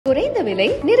குறைந்த விலை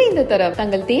நிறைந்த தரம்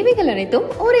தங்கள் தேவைகள் அனைத்தும்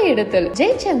ஒரே இடத்தில்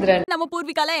ஜெயச்சந்திரன். நம்ம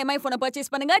பூர்விகால எம்ஐ போனை பர்ச்சேஸ்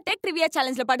பண்ணுங்க. டெக் ட்ரிவியா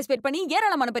சேலஞ்சில பார்ட்டிசிபேட் பண்ணி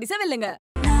ஏராளமான பரிசை வெல்லுங்க.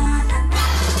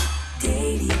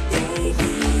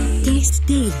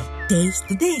 Taste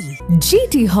the Daily.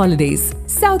 GT Holidays,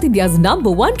 South India's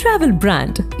 #1 travel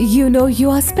brand. You know you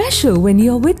are special when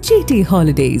you're with GT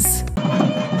Holidays.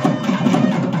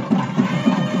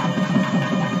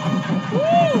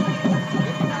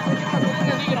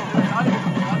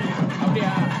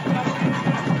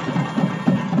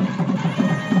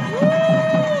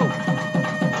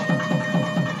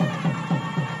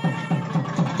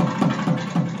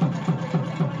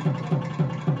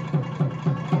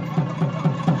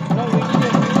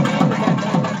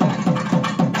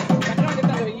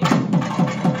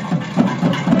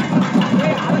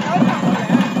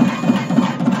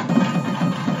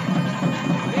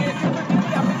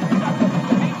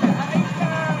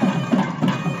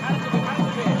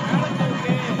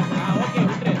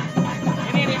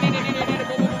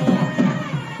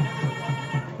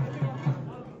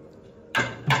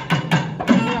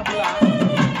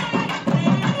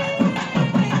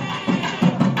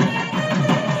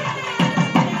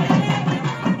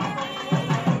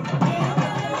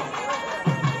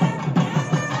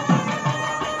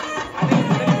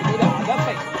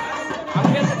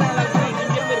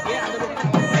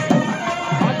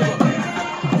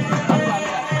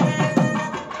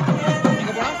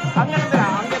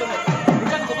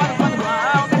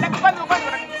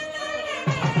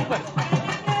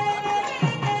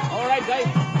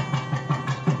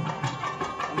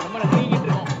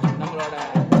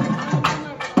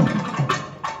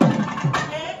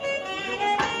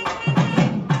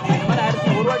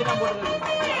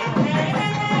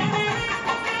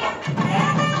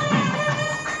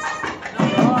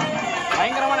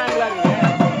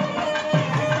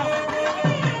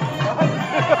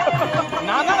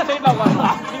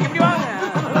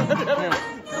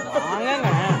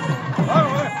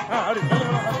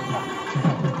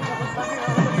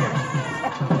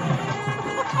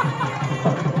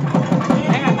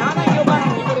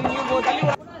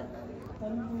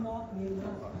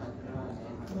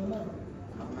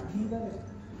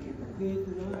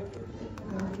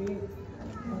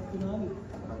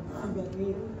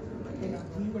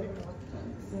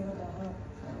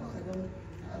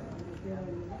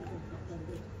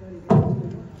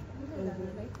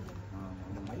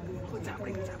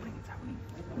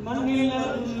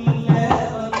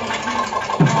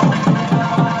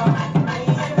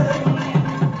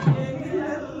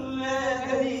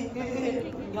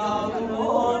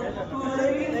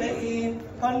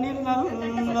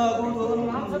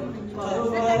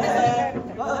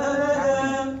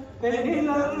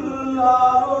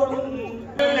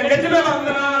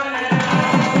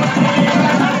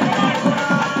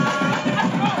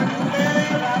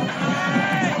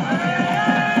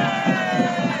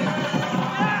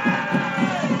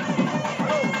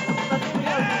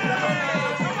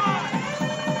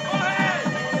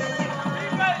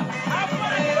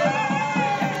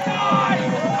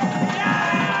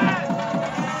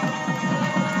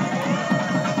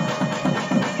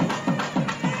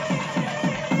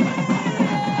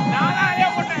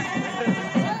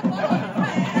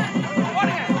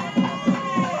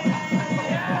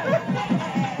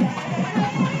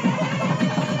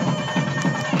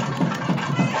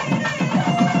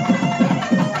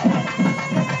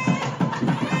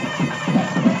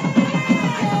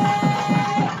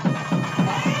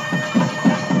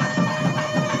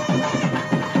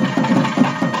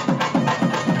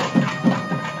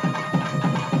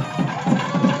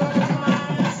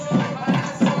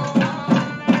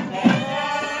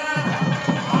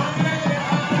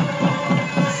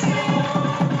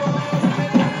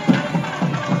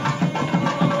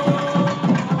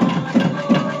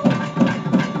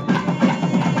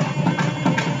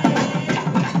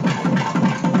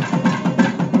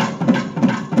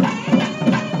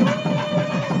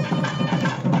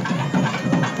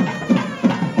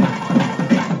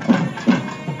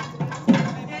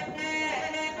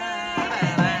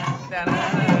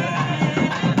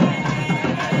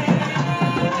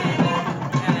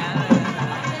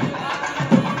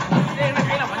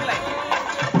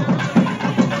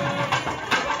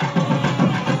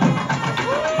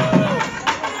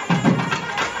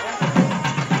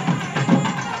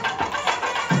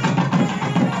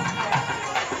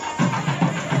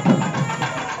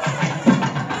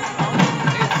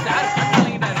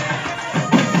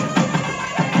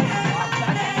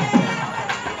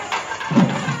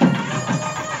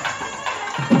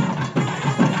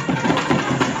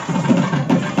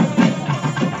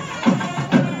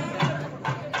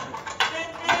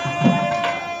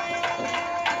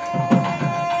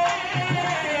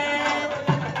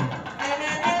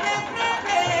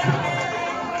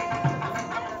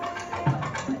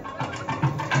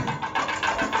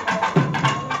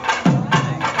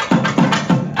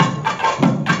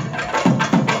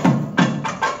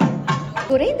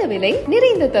 குறைந்த விலை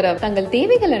நிறைந்த தரம் தங்கள்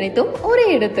தேவைகள் அனைத்தும் ஒரே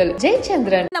இடத்தில்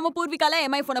ஜெயச்சந்திரன். நம்ம பூர்விகால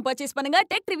எம்ஐ போனை பர்ச்சேஸ் பண்ணுங்க,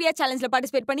 டெக் ட்ரிவியா சேலஞ்ச்ல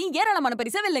பார்ட்டிசிபேட் பண்ணி ஏராளமான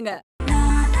பரிசை வெல்லுங்க.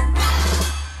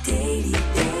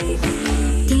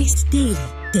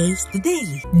 Taste the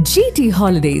Daily. GT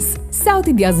Holidays, South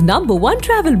India's #1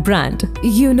 travel brand.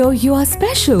 You know you are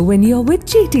special when you're with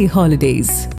GT Holidays.